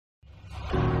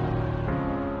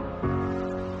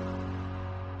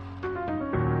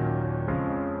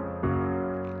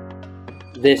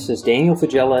This is Daniel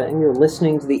Fagella, and you're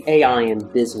listening to the AI in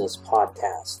Business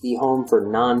podcast, the home for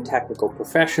non-technical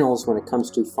professionals when it comes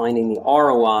to finding the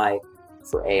ROI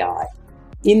for AI.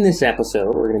 In this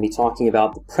episode, we're going to be talking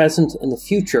about the present and the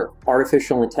future,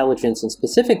 artificial intelligence, and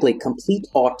specifically complete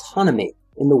autonomy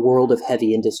in the world of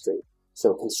heavy industry.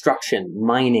 So construction,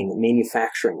 mining,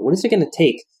 manufacturing. What is it going to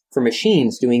take for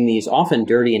machines doing these often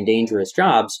dirty and dangerous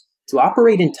jobs to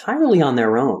operate entirely on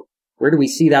their own? Where do we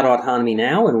see that autonomy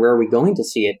now, and where are we going to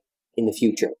see it in the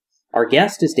future? Our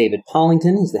guest is David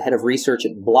Pollington. He's the head of research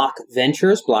at Block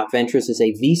Ventures. Block Ventures is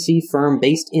a VC firm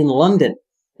based in London.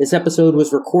 This episode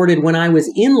was recorded when I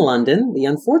was in London. The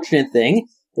unfortunate thing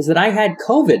is that I had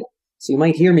COVID, so you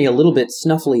might hear me a little bit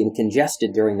snuffly and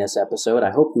congested during this episode. I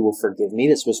hope you will forgive me.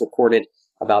 This was recorded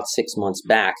about 6 months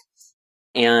back.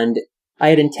 And I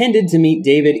had intended to meet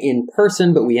David in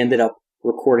person, but we ended up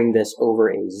recording this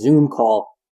over a Zoom call.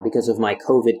 Because of my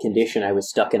COVID condition, I was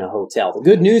stuck in a hotel. The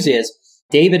good news is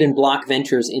David and Block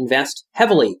Ventures invest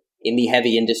heavily in the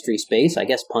heavy industry space, I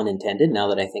guess pun intended, now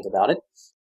that I think about it.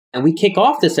 And we kick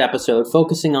off this episode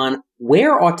focusing on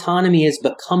where autonomy is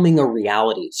becoming a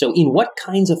reality. So in what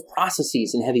kinds of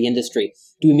processes in heavy industry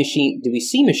do we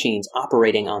see machines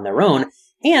operating on their own?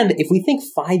 And if we think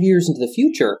 5 years into the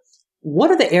future, what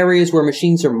are the areas where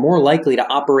machines are more likely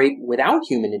to operate without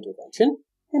human intervention?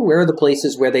 And where are the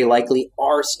places where they likely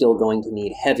are still going to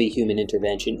need heavy human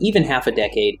intervention, even half a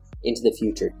decade into the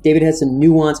future? David has some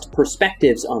nuanced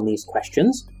perspectives on these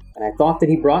questions, and I thought that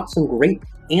he brought some great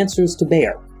answers to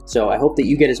bear. So I hope that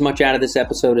you get as much out of this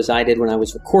episode as I did when I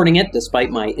was recording it,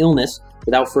 despite my illness.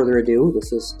 Without further ado,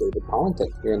 this is David Pollington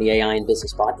here on the AI in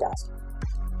Business podcast.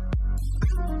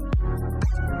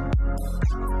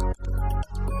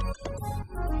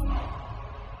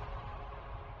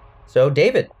 So,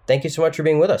 David, thank you so much for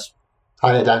being with us.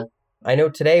 Hi there, Dan. I know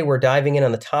today we're diving in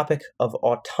on the topic of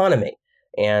autonomy,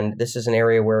 and this is an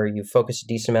area where you focus a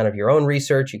decent amount of your own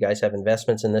research. You guys have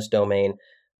investments in this domain.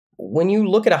 When you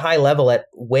look at a high level at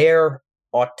where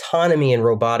autonomy in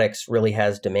robotics really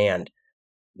has demand,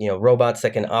 robots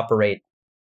that can operate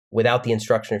without the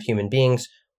instruction of human beings,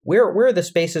 where are the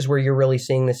spaces where you're really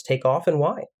seeing this take off and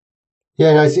why?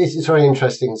 Yeah, no, it's very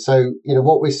interesting. So,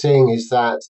 what we're seeing is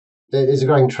that there's a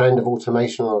growing trend of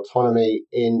automation and autonomy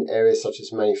in areas such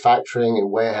as manufacturing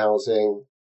and warehousing,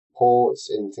 ports,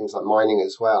 in things like mining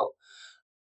as well.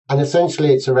 And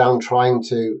essentially it's around trying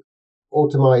to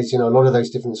automate, a lot of those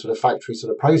different sort of factory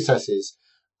sort of processes.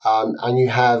 And you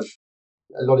have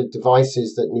a lot of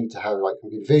devices that need to have like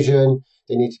computer vision.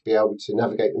 They need to be able to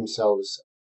navigate themselves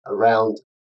around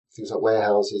things like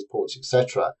warehouses, ports,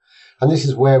 etc. And this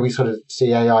is where we sort of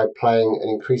see AI playing an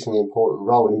increasingly important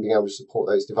role in being able to support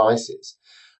those devices.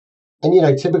 And,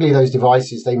 typically those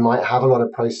devices, they might have a lot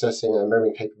of processing and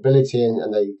memory capability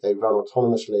and they run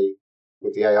autonomously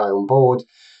with the AI on board.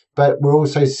 But we're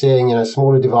also seeing,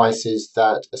 smaller devices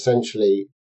that essentially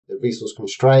are resource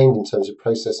constrained in terms of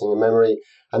processing and memory.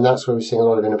 And that's where we're seeing a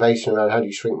lot of innovation around how do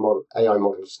you shrink AI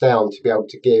models down to be able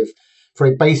to give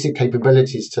very basic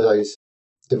capabilities to those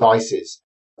devices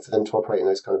for them to operate in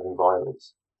those kind of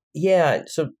environments. Yeah,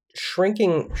 so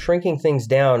shrinking things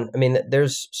down. I mean,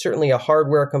 there's certainly a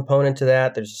hardware component to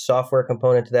that. There's a software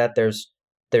component to that. There's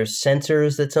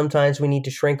sensors that sometimes we need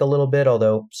to shrink a little bit,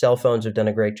 although cell phones have done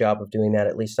a great job of doing that,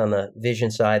 at least on the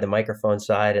vision side, the microphone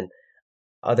side, and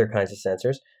other kinds of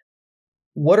sensors.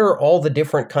 What are all the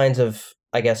different kinds of,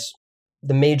 I guess,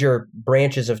 the major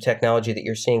branches of technology that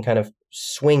you're seeing kind of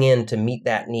swing in to meet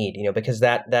that need, because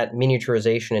that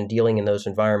miniaturization and dealing in those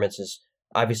environments is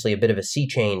obviously a bit of a sea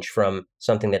change from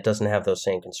something that doesn't have those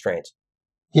same constraints.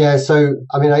 Yeah, so,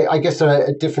 I guess there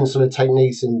are different sort of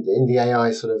techniques in the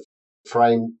AI sort of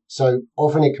frame. So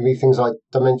often it can be things like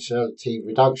dimensionality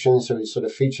reduction, so it's sort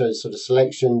of feature sort of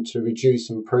selection to reduce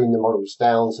and prune the models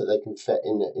down so they can fit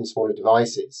in smaller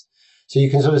devices. So you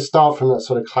can sort of start from that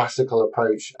sort of classical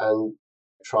approach and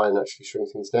try and actually shrink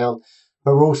things down.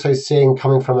 But we're also seeing,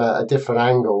 coming from a different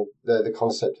angle, the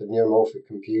concept of neuromorphic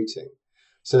computing.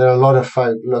 So there are a lot of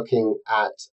folk looking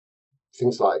at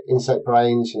things like insect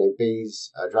brains,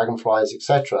 bees, dragonflies,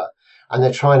 etc. And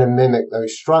they're trying to mimic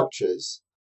those structures,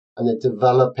 and they're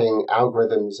developing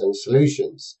algorithms and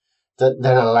solutions that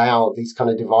then allow these kind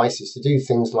of devices to do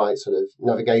things like sort of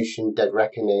navigation, dead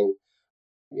reckoning,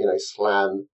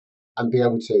 SLAM, and be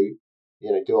able to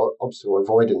do obstacle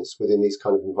avoidance within these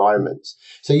kind of environments.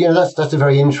 So, that's a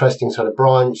very interesting sort of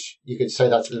branch. You could say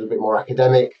that's a little bit more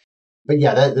academic, but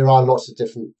yeah, there are lots of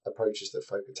different approaches that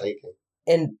folk are taking.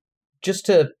 And just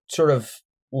to sort of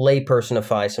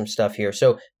laypersonify some stuff here.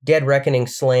 So Dead Reckoning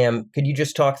SLAM, could you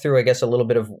just talk through, I guess, a little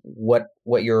bit of what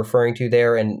you're referring to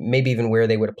there, and maybe even where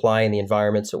they would apply in the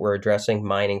environments that we're addressing,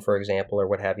 mining, for example, or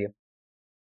what have you?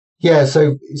 Yeah,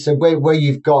 so where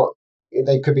you've got,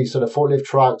 they could be sort of forklift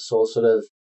trucks or sort of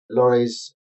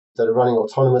lorries that are running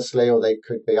autonomously, or they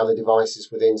could be other devices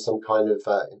within some kind of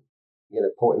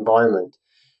port environment.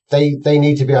 They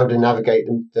need to be able to navigate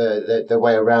their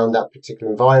way around that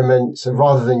particular environment. So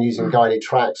rather than using guided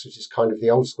tracks, which is kind of the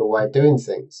old school way of doing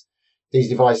things, these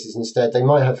devices instead, they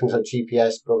might have things like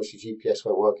GPS, but obviously GPS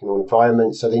won't work in all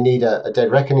environments. So they need a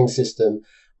dead reckoning system,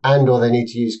 and or they need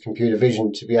to use computer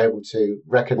vision to be able to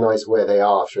recognize where they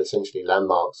are through essentially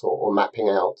landmarks or mapping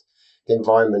out the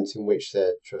environment in which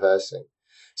they're traversing.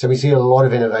 So we see a lot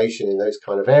of innovation in those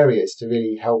kind of areas to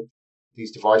really help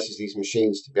these devices, these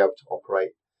machines, to be able to operate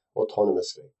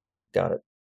autonomously. Got it.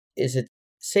 Is it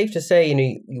safe to say,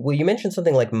 you mentioned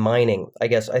something like mining. I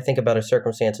guess I think about a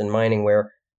circumstance in mining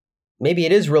where maybe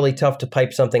it is really tough to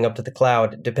pipe something up to the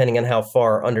cloud, depending on how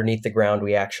far underneath the ground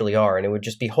we actually are. And it would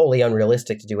just be wholly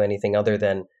unrealistic to do anything other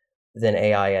than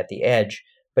AI at the edge.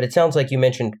 But it sounds like you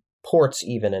mentioned ports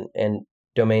even and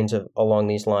domains along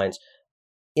these lines.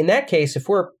 In that case, if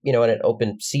we're, in an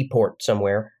open seaport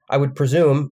somewhere, I would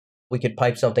presume we could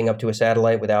pipe something up to a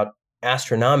satellite without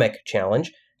astronomical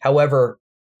challenge. However,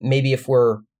 maybe if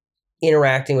we're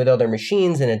interacting with other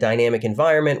machines in a dynamic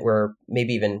environment where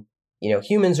maybe even,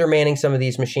 humans are manning some of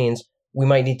these machines, we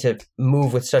might need to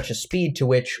move with such a speed to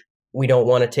which we don't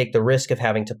want to take the risk of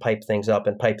having to pipe things up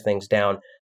and pipe things down.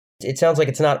 It sounds like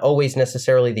it's not always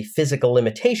necessarily the physical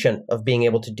limitation of being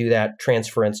able to do that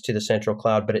transference to the central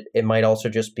cloud, but it might also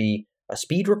just be a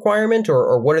speed requirement,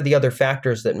 or what are the other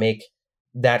factors that make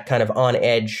that kind of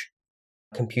on-edge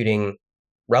computing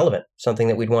relevant, something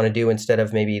that we'd want to do instead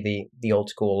of maybe the old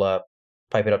school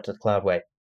pipe it up to the cloud way?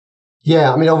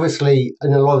 Yeah, I mean, obviously,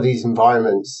 in a lot of these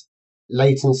environments,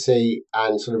 latency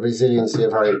and sort of resiliency are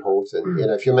very important.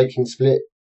 If you're making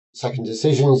split-second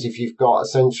decisions, if you've got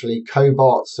essentially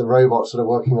cobots or robots that are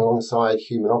working alongside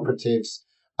human operatives,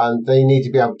 they need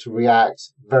to be able to react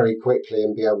very quickly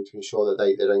and be able to ensure that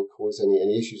they don't cause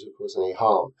any issues or cause any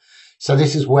harm. So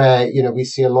this is where, we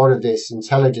see a lot of this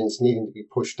intelligence needing to be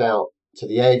pushed out to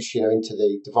the edge, into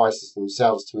the devices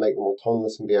themselves to make them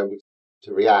autonomous and be able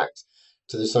to react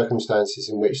to the circumstances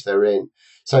in which they're in.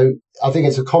 So I think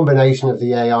it's a combination of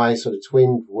the AI sort of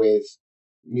twinned with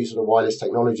new sort of wireless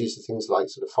technologies, so things like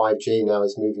sort of 5G now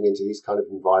is moving into these kind of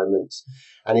environments.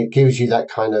 And it gives you that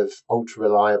kind of ultra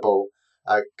reliable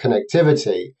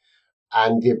connectivity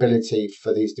and the ability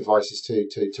for these devices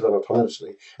to run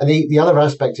autonomously. And the other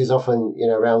aspect is often,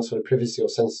 around sort of privacy or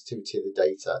sensitivity of the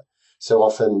data. So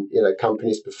often,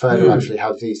 companies prefer to actually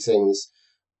have these things,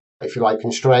 if you like,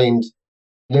 constrained,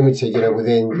 limited,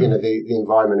 within, the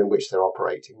environment in which they're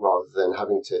operating, rather than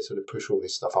having to sort of push all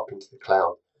this stuff up into the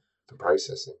cloud for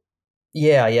processing.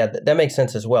 Yeah, that makes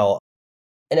sense as well.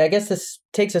 And I guess this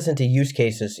takes us into use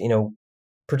cases,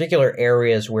 particular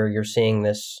areas where you're seeing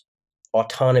this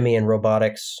autonomy and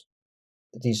robotics,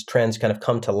 these trends kind of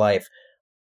come to life.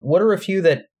 What are a few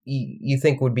that you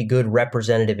think would be good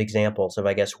representative examples of,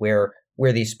 I guess, where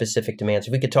these specific demands,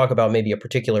 if we could talk about maybe a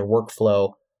particular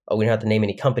workflow, we don't have to name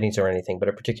any companies or anything, but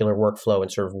a particular workflow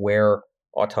and sort of where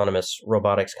autonomous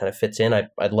robotics kind of fits in.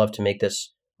 I'd love to make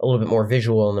this a little bit more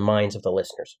visual in the minds of the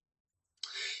listeners.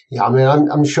 Yeah, I mean,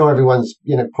 I'm sure everyone's,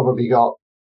 probably got,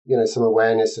 some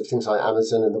awareness of things like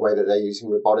Amazon and the way that they're using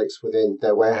robotics within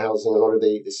their warehousing. A lot of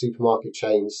the supermarket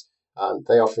chains,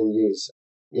 they often use,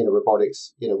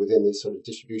 robotics, within these sort of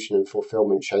distribution and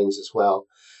fulfillment chains as well.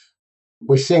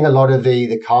 We're seeing a lot of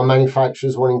the car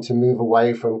manufacturers wanting to move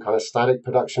away from kind of static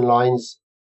production lines,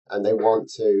 and they want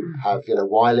to have,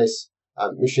 wireless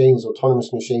machines,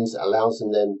 autonomous machines that allows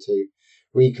them to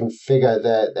reconfigure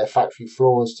their factory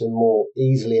floors to more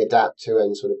easily adapt to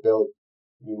and sort of build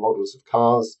new models of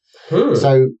cars.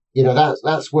 So,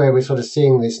 that's where we're sort of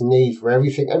seeing this need for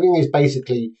everything. Everything is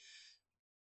basically,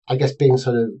 I guess, being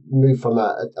sort of moved from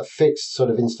a fixed sort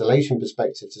of installation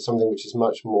perspective to something which is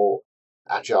much more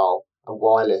agile and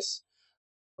wireless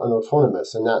and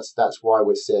autonomous. And that's why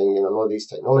we're seeing a lot of these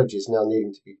technologies now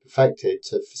needing to be perfected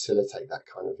to facilitate that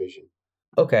kind of vision.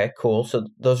 Okay, cool. So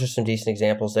those are some decent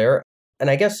examples there. And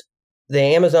I guess the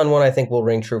Amazon one, I think, will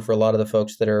ring true for a lot of the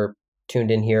folks that are tuned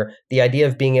in here. The idea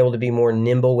of being able to be more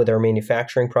nimble with our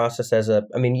manufacturing process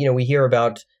we hear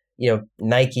about,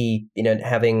 Nike,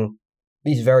 having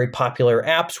these very popular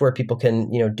apps where people can,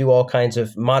 do all kinds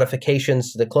of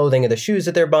modifications to the clothing of the shoes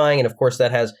that they're buying. And of course,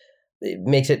 that has it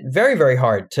makes it very, very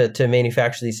hard to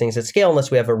manufacture these things at scale unless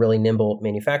we have a really nimble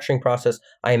manufacturing process.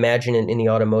 I imagine in the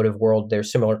automotive world,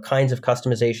 there's similar kinds of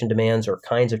customization demands or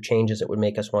kinds of changes that would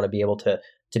make us want to be able to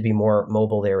be more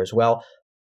mobile there as well.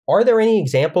 Are there any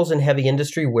examples in heavy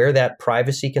industry where that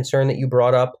privacy concern that you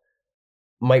brought up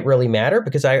might really matter?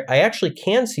 Because I actually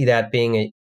can see that being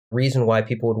a reason why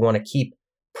people would want to keep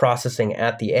processing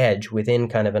at the edge within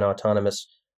kind of an autonomous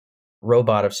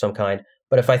robot of some kind.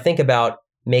 But if I think about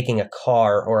making a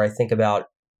car, or I think about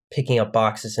picking up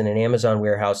boxes in an Amazon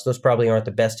warehouse, those probably aren't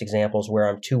the best examples where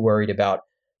I'm too worried about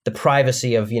the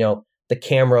privacy of, the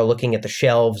camera looking at the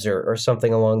shelves or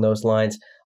something along those lines.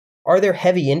 Are there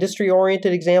heavy industry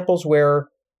oriented examples where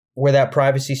that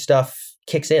privacy stuff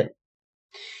kicks in?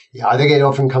 Yeah, I think it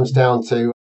often comes down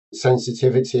to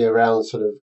sensitivity around sort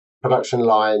of production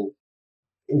line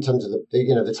in terms of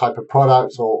the type of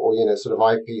product or sort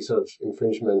of IP sort of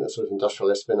infringement or sort of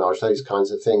industrial espionage, those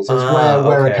kinds of things. It's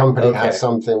where a company has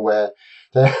something where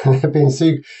they're being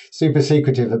super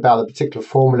secretive about the particular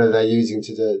formula they're using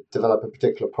to develop a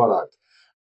particular product.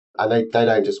 And they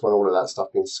don't just want all of that stuff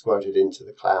being squirted into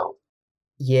the cloud.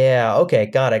 Yeah, okay,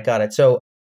 got it. So,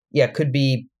 yeah, it could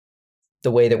be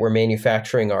the way that we're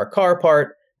manufacturing our car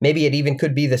part. Maybe it even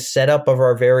could be the setup of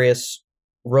our various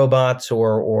robots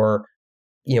or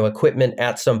equipment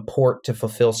at some port to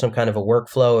fulfill some kind of a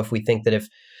workflow. If we think that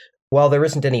while there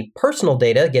isn't any personal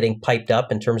data getting piped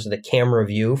up in terms of the camera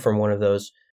view from one of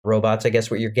those robots, I guess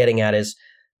what you're getting at is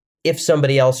if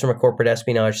somebody else from a corporate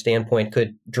espionage standpoint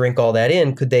could drink all that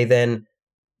in, could they then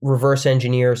reverse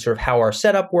engineer sort of how our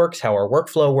setup works, how our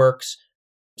workflow works?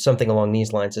 Something along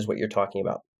these lines is what you're talking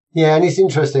about. Yeah, and it's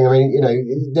interesting. I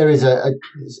mean, there is a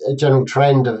general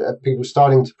trend of people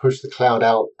starting to push the cloud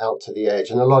out to the edge.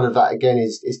 And a lot of that, again,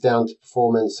 is down to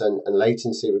performance and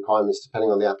latency requirements, depending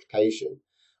on the application.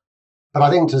 But I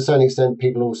think to a certain extent,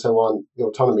 people also want the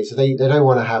autonomy. So they don't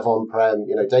want to have on-prem,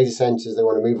 data centers. They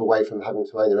want to move away from having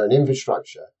to own their own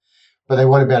infrastructure. But they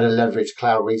want to be able to leverage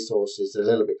cloud resources a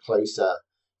little bit closer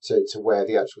to where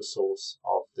the actual source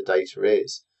of the data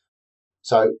is.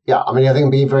 So, yeah, I mean, I think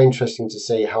it'd be very interesting to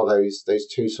see how those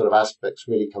two sort of aspects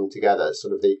really come together,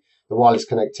 sort of the wireless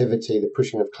connectivity, the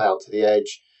pushing of cloud to the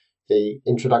edge, the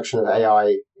introduction of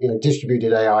AI,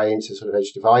 distributed AI into sort of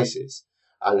edge devices,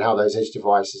 and how those edge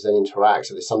devices then interact.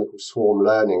 So there's something called swarm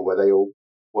learning where they all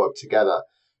work together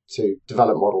to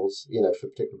develop models, for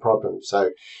particular problems.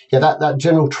 So, yeah, that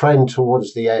general trend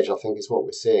towards the edge, I think, is what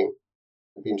we're seeing.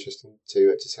 It'd be interesting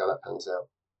to see how that pans out.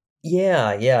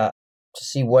 Yeah. To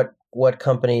see what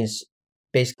companies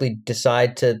basically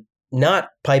decide to not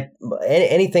pipe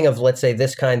anything of, let's say,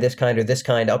 this kind, or this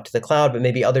kind up to the cloud, but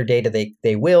maybe other data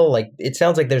they will. Like, it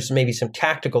sounds like there's maybe some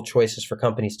tactical choices for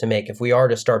companies to make if we are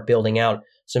to start building out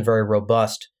some very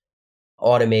robust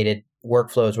automated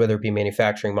workflows, whether it be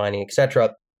manufacturing, mining,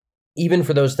 etc. Even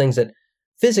for those things that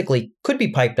physically could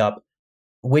be piped up,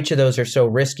 which of those are so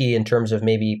risky in terms of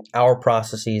maybe our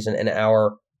processes and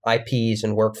our IPs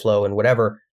and workflow and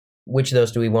whatever, which of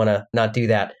those do we want to not do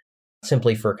that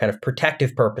simply for kind of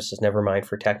protective purposes, never mind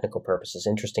for technical purposes?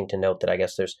 Interesting to note that I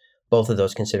guess there's both of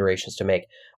those considerations to make.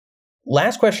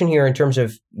 Last question here in terms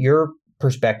of your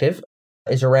perspective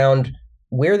is around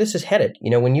where this is headed.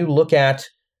 When you look at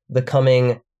the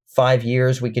coming 5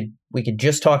 years, we could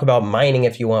just talk about mining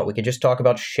if you want. We could just talk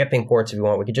about shipping ports if you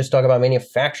want. We could just talk about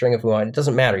manufacturing if we want. It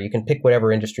doesn't matter. You can pick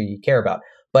whatever industry you care about.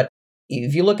 But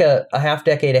if you look a half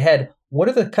decade ahead, what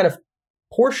are the kind of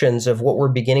portions of what we're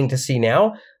beginning to see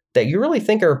now that you really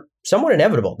think are somewhat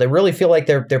inevitable? They really feel like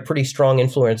they're pretty strong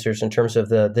influencers in terms of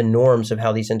the norms of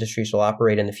how these industries will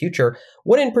operate in the future.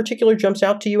 What in particular jumps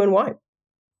out to you and why?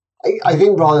 I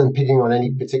think rather than picking on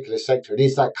any particular sector, it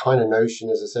is that kind of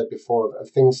notion, as I said before, of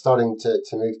things starting to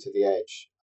move to the edge.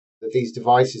 That these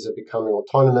devices are becoming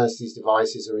autonomous. These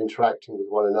devices are interacting with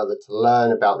one another to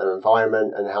learn about their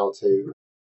environment and how to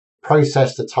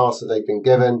process the tasks that they've been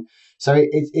given. So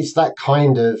it's that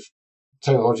kind of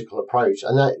technological approach,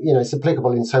 and that it's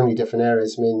applicable in so many different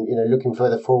areas. I mean, looking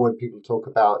further forward, people talk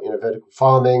about vertical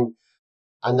farming,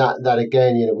 and that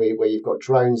again, where you've got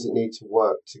drones that need to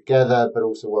work together, but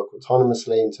also work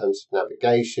autonomously in terms of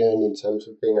navigation, in terms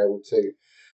of being able to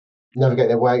navigate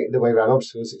their way around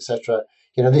obstacles, etc.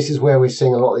 This is where we're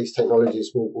seeing a lot of these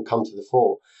technologies will come to the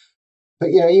fore. But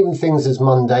even things as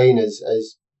mundane as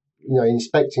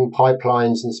inspecting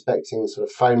pipelines, inspecting sort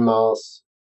of phone masts,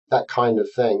 that kind of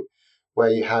thing, where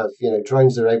you have,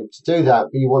 drones that are able to do that,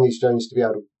 but you want these drones to be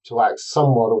able to act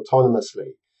somewhat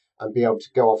autonomously and be able to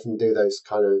go off and do those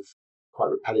kind of quite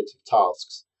repetitive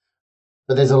tasks.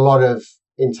 But there's a lot of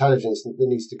intelligence that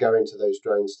needs to go into those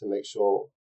drones to make sure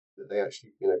that they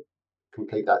actually,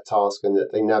 complete that task and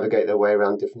that they navigate their way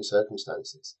around different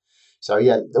circumstances. So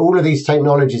yeah, all of these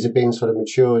technologies are being sort of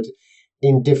matured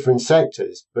in different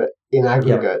sectors, but in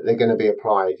aggregate, they're going to be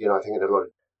applied, I think in a lot of...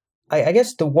 I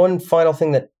guess the one final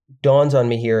thing that dawns on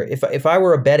me here, if I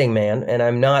were a betting man, and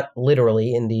I'm not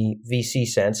literally in the VC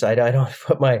sense, I don't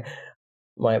put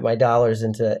my dollars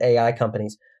into AI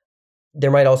companies, there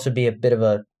might also be a bit of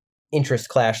a interest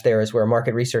clash there as we're a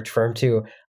market research firm too.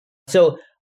 So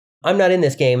I'm not in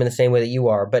this game in the same way that you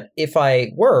are, but if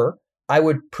I were, I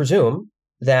would presume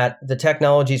that the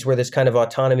technologies where this kind of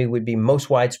autonomy would be most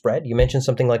widespread. You mentioned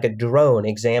something like a drone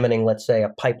examining, let's say, a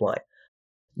pipeline.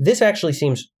 This actually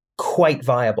seems quite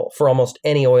viable for almost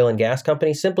any oil and gas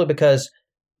company, simply because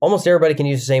almost everybody can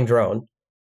use the same drone.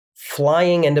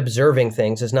 Flying and observing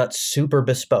things is not super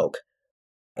bespoke.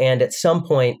 And at some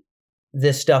point,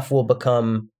 this stuff will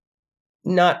become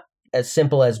not as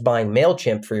simple as buying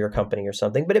MailChimp for your company or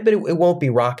something, but it won't be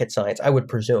rocket science, I would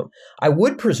presume. I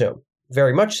would presume,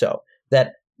 very much so,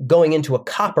 that going into a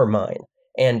copper mine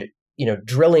and,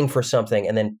 drilling for something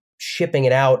and then shipping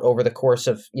it out over the course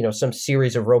of, some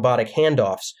series of robotic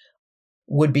handoffs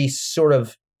would be sort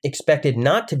of expected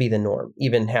not to be the norm,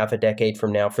 even half a decade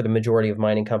from now, for the majority of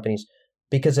mining companies,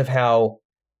 because of how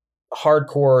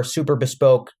hardcore, super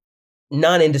bespoke,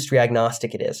 non-industry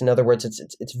agnostic it is. In other words,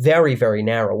 it's very, very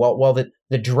narrow. While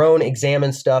the drone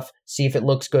examines stuff, see if it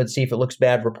looks good, see if it looks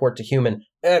bad, report to human,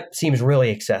 it seems really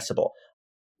accessible.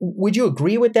 Would you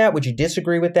agree with that? Would you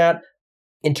disagree with that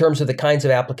in terms of the kinds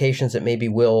of applications that maybe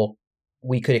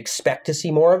we could expect to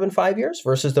see more of in 5 years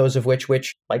versus those of which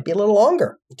might be a little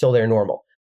longer until they're normal?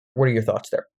 What are your thoughts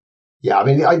there? Yeah, I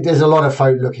mean, there's a lot of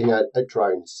folk looking at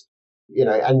drones,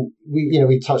 and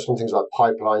we touched on things like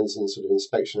pipelines and sort of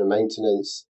inspection and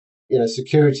maintenance.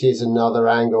 Security is another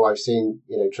angle. I've seen,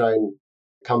 drone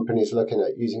companies looking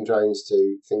at using drones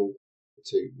to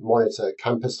monitor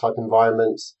campus type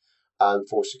environments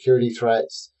for security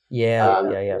threats.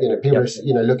 Yeah. People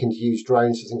are, looking to use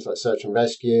drones for things like search and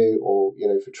rescue, or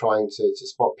for trying to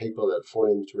spot people that fall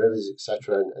into rivers,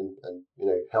 etc., and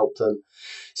help them.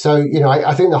 So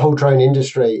I think the whole drone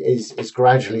industry is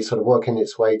gradually sort of working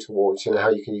its way towards how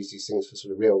you can use these things for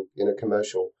sort of real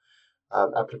commercial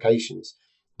applications.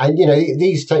 And a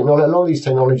lot of these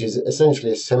technologies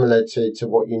essentially are similar to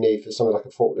what you need for something like a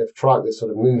forklift truck that's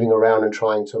sort of moving around and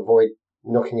trying to avoid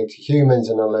knocking into humans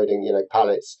and unloading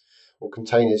pallets or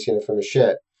containers, from a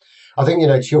ship. I think,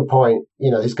 to your point,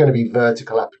 there's going to be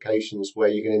vertical applications where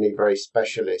you're going to need very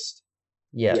specialist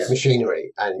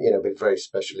machinery and, with very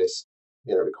specialist,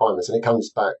 requirements. And it comes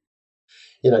back,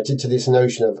 to this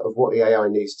notion of what the AI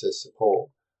needs to support.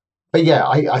 But yeah,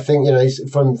 I think,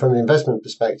 from an investment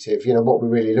perspective, what we're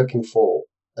really looking for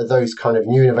are those kind of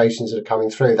new innovations that are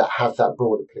coming through that have that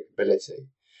broad applicability,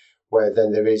 where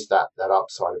then there is that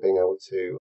upside of being able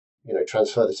to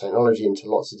transfer the technology into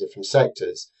lots of different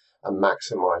sectors and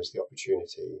maximize the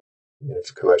opportunity,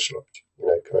 for commercial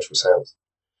sales.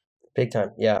 Big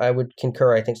time. Yeah, I would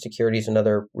concur. I think security is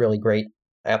another really great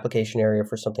application area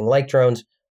for something like drones.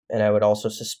 And I would also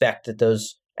suspect that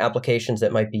those applications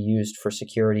that might be used for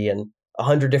security in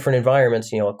 100 different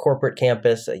environments, a corporate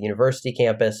campus, a university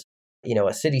campus,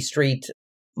 a city street,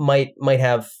 might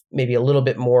have maybe a little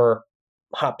bit more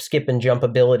hop, skip, and jump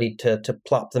ability to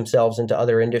plop themselves into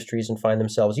other industries and find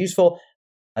themselves useful,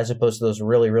 as opposed to those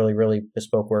really, really, really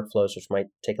bespoke workflows, which might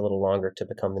take a little longer to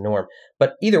become the norm.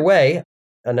 But either way,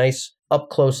 a nice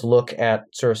up-close look at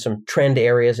sort of some trend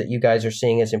areas that you guys are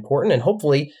seeing is important, and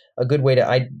hopefully a good way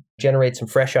to generate some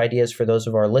fresh ideas for those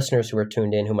of our listeners who are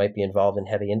tuned in who might be involved in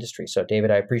heavy industry. So,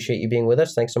 David, I appreciate you being with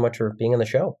us. Thanks so much for being on the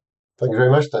show. Thank you very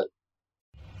much, Dan.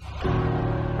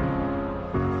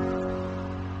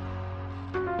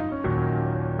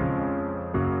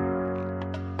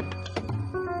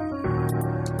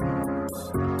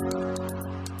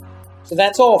 So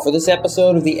that's all for this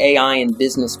episode of the AI in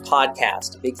Business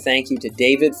podcast. A big thank you to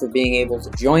David for being able to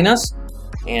join us,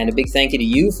 and a big thank you to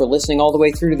you for listening all the way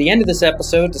through to the end of this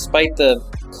episode, despite the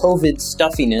COVID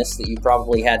stuffiness that you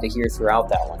probably had to hear throughout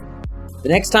that one. The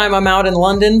next time I'm out in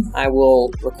London, I will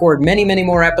record many, many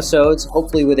more episodes,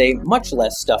 hopefully with a much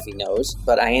less stuffy nose,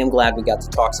 but I am glad we got to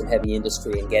talk some heavy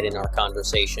industry and get in our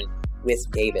conversation with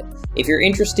David. If you're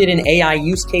interested in AI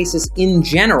use cases in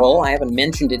general, I haven't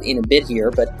mentioned it in a bit here,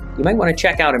 but you might want to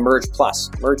check out Emerge Plus.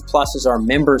 Emerge Plus is our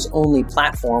members-only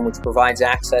platform which provides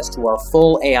access to our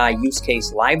full AI use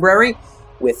case library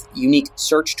with unique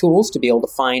search tools to be able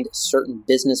to find certain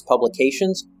business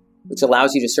publications, which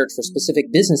allows you to search for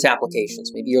specific business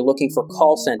applications. Maybe you're looking for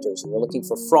call centers, or you're looking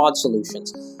for fraud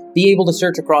solutions. Be able to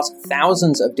search across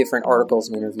thousands of different articles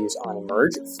and interviews on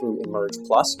Emerge through Emerge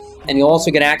Plus. And you'll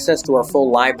also get access to our full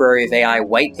library of AI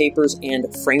white papers and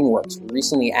frameworks. We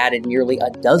recently added nearly a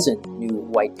dozen new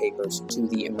white papers to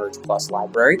the Emerge Plus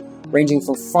library, ranging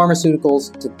from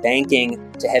pharmaceuticals to banking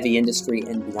to heavy industry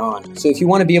and beyond. So if you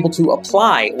want to be able to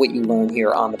apply what you learn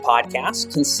here on the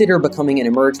podcast, consider becoming an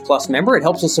Emerge Plus member. It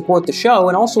helps us support the show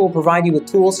and also will provide you with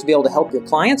tools to be able to help your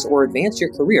clients or advance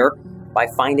your career by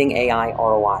finding AI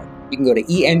ROI. You can go to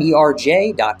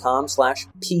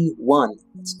emerj.com/P1.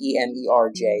 It's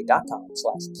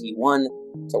emerj.com/P1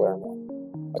 to learn more.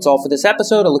 That's all for this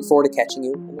episode. I look forward to catching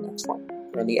you in the next one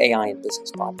on the AI and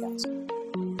Business Podcast.